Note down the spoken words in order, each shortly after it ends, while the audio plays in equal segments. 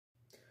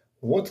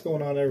What's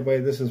going on, everybody?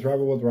 This is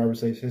Robert with Robert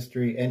Saves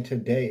History, and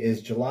today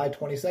is July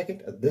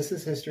 22nd. This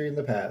is History in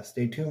the Past.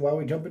 Stay tuned while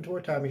we jump into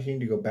our time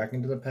machine to go back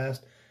into the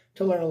past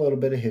to learn a little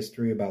bit of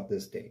history about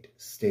this date.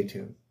 Stay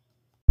tuned.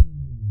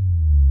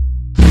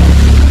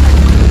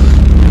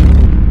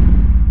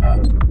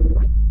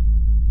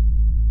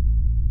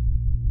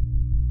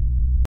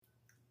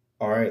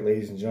 All right,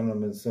 ladies and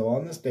gentlemen, so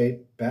on this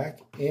date, back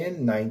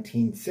in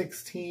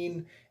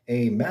 1916,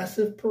 a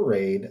massive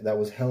parade that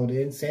was held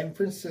in San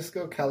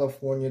Francisco,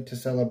 California to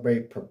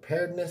celebrate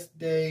Preparedness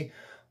Day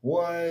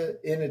was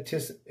in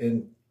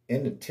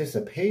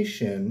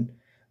anticipation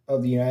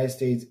of the United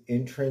States'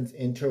 entrance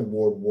into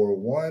World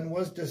War I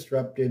was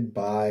disrupted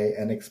by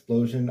an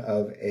explosion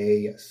of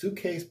a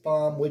suitcase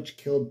bomb, which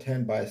killed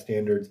 10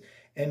 bystanders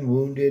and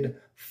wounded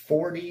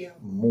 40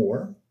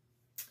 more.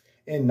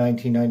 In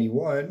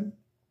 1991,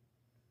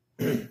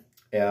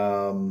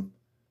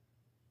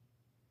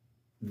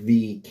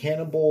 the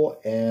cannibal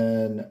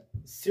and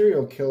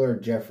serial killer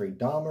Jeffrey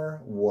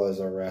Dahmer was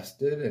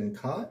arrested and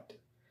caught.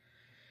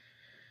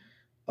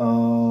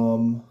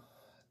 In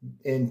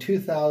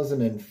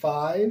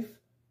 2005,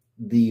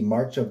 the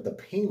March of the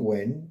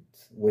Penguins,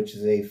 which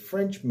is a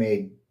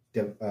French-made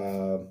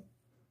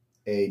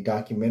a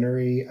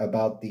documentary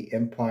about the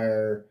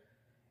empire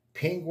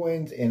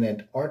penguins in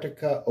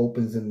Antarctica,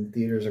 opens in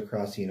theaters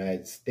across the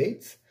United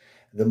States.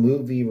 The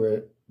movie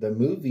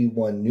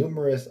won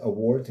numerous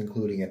awards,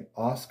 including an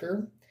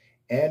Oscar,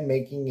 and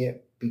making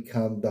it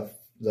become the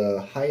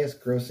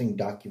highest grossing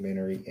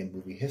documentary in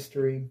movie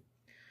history.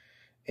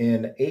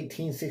 In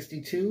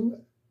 1862,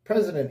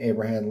 President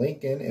Abraham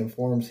Lincoln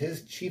informs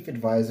his chief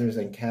advisors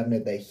and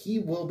cabinet that he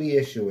will be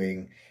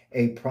issuing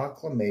a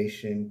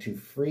proclamation to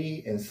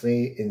free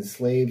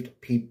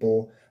enslaved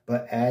people,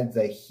 but adds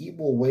that he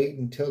will wait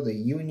until the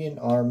Union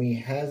Army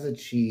has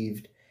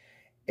achieved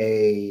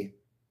a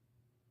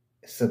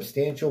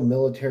substantial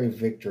military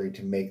victory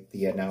to make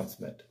the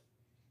announcement.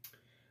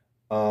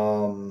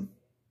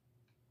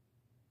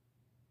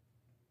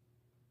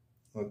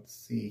 Let's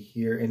see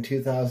here. In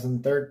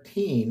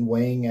 2013,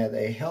 weighing at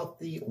a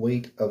healthy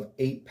weight of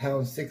 8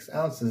 pounds 6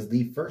 ounces,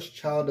 the first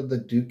child of the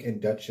Duke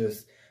and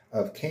Duchess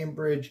of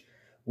Cambridge,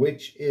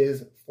 which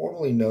is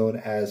formerly known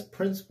as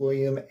Prince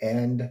William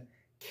and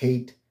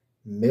Kate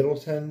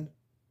Middleton,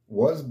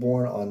 was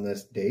born on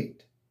this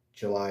date,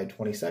 July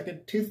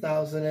 22nd,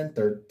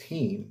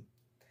 2013.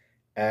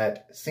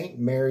 At St.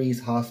 Mary's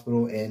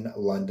Hospital in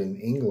London,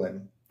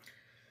 England.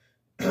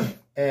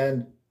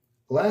 And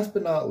last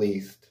but not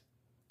least,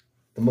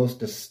 the most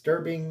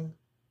disturbing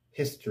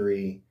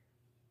history,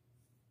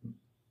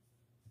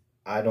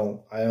 I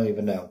don't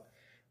even know.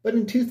 But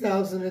in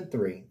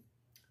 2003,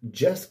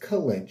 Jessica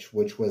Lynch,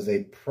 which was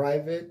a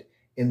private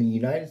in the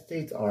United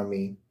States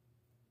Army,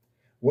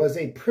 was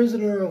a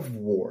prisoner of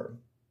war.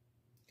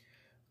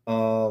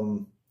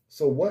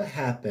 So what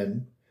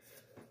happened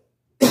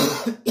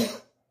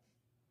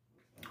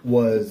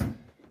was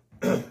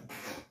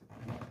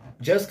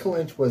Jessica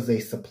Lynch was a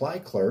supply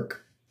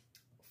clerk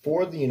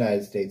for the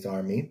United States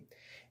Army,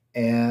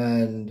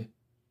 and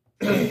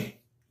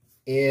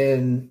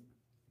in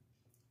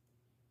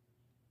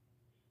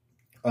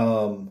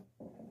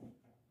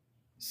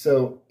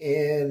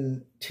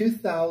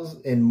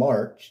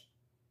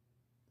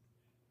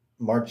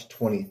March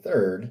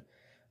 23rd,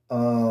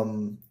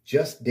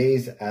 just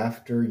days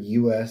after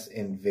U.S.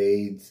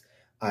 invades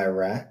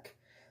Iraq,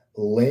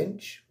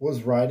 Lynch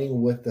was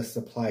riding with the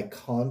supply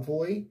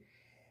convoy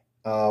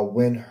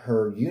when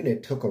her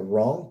unit took a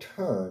wrong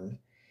turn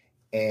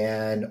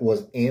and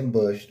was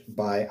ambushed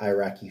by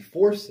Iraqi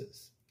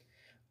forces.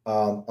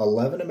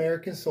 11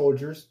 American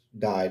soldiers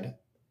died,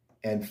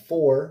 and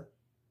four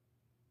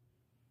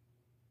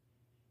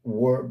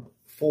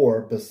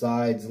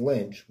besides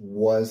Lynch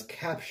was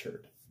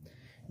captured.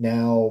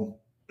 Now,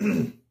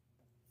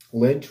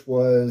 Lynch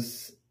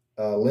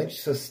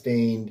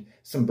sustained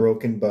some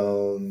broken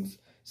bones,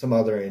 some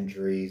other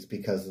injuries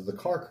because of the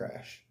car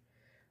crash.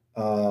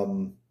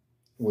 Lynch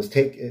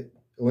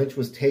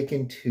was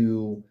taken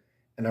to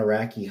an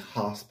Iraqi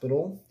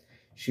hospital.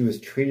 She was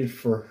treated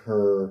for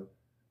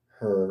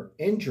her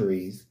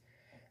injuries.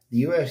 The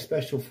U.S.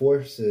 Special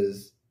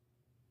Forces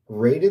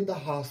raided the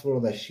hospital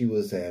that she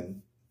was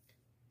in,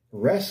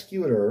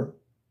 rescued her,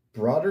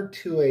 brought her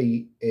to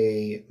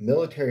a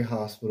military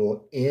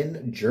hospital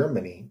in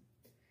Germany,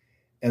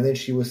 and then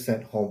she was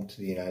sent home to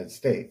the United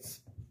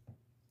States.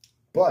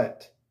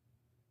 But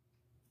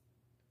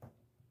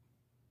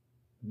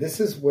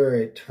this is where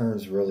it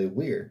turns really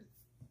weird.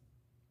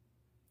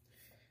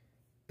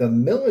 The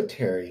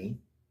military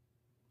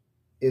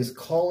is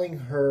calling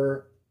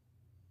her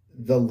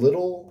the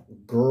little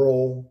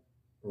girl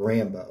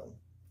Rambo.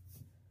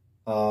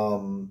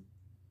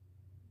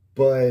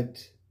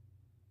 But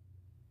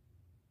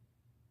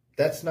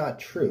that's not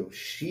true.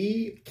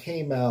 She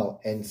came out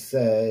and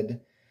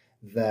said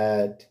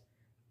that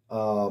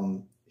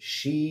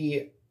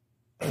she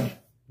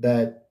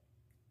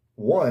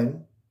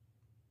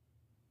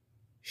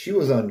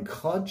was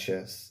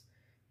unconscious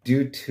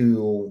due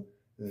to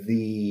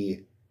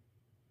the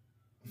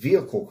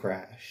vehicle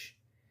crash.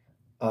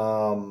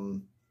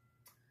 and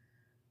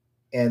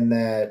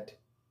that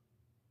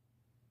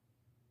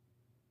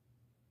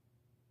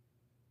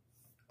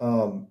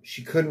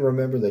she couldn't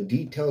remember the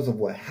details of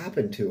what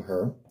happened to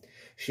her.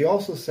 She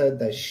also said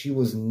that she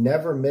was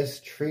never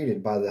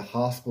mistreated by the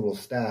hospital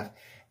staff,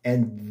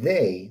 and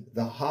the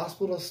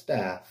hospital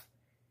staff,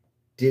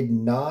 did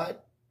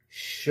not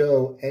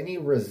show any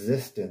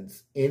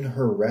resistance in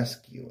her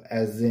rescue,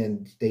 as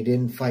in they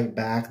didn't fight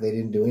back, they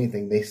didn't do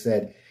anything. They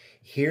said,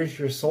 here's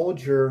your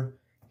soldier,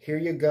 here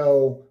you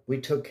go, we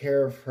took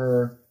care of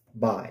her,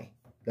 bye.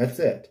 That's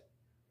it.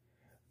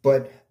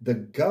 But the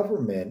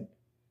government,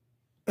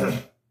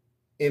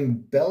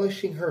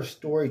 embellishing her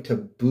story to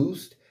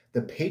boost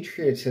the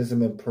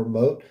patriotism and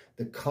promote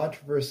the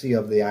controversy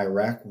of the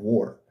Iraq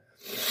War.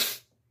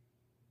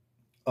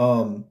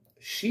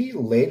 She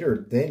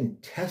later then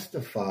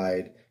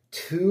testified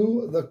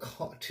to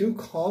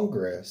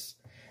Congress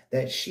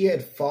that she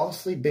had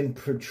falsely been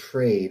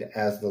portrayed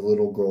as the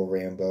little girl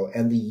Rambo,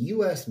 and the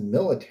U.S.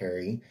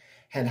 military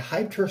had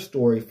hyped her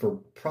story for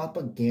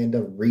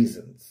propaganda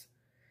reasons.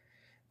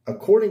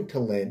 According to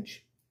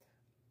Lynch,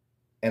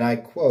 and I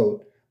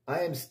quote, "I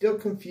am still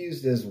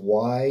confused as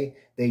why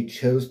they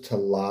chose to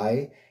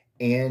lie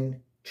and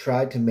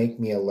tried to make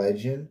me a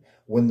legend,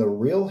 when the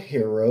real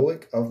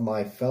heroic of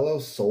my fellow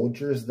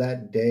soldiers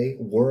that day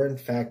were in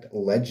fact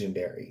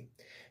legendary."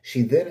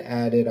 She then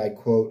added, I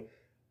quote,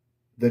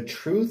 "The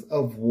truth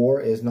of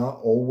war is not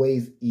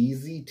always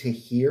easy to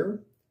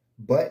hear,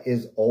 but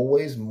is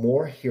always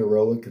more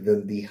heroic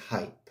than the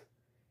hype."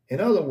 In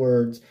other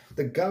words,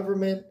 the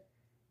government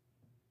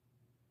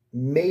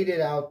made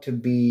it out to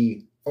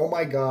be, oh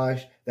my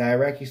gosh, the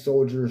Iraqi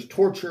soldiers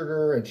tortured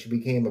her and she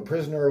became a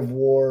prisoner of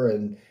war,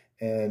 and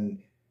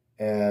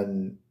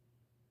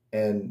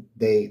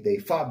they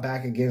fought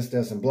back against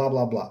us and blah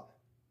blah blah.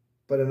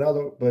 But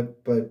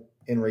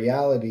in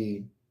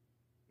reality,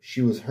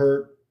 she was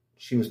hurt,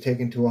 she was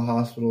taken to a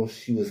hospital,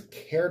 she was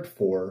cared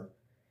for,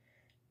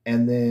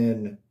 and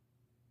then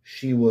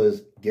she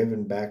was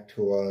given back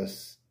to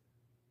us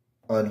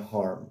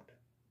unharmed.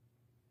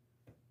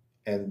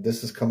 And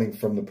this is coming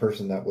from the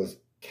person that was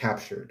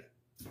captured.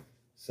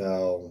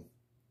 So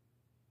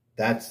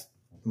that's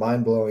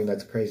mind-blowing.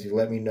 That's crazy.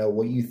 Let me know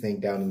what you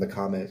think down in the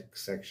comment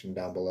section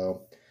down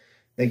below.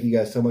 Thank you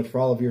guys so much for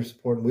all of your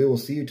support, and we will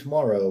see you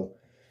tomorrow,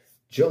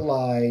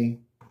 July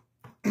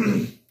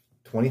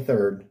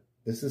 23rd.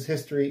 This is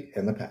History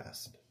in the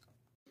Past.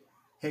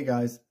 Hey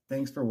guys,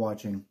 thanks for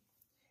watching.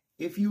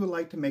 If you would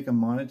like to make a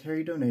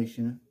monetary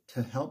donation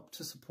to help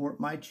to support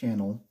my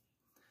channel,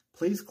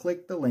 please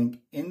click the link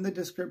in the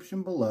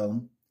description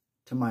below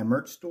to my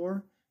merch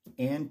store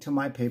and to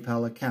my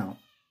PayPal account.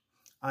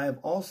 I have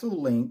also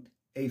linked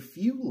a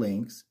few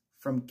links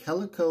from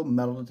Calico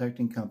Metal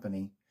Detecting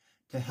Company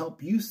to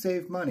help you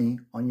save money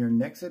on your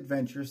next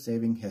adventure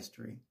saving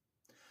history.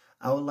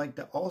 I would like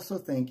to also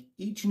thank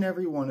each and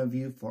every one of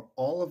you for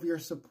all of your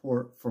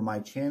support for my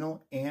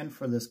channel and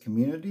for this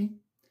community,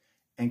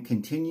 and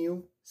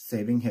continue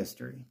saving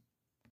history.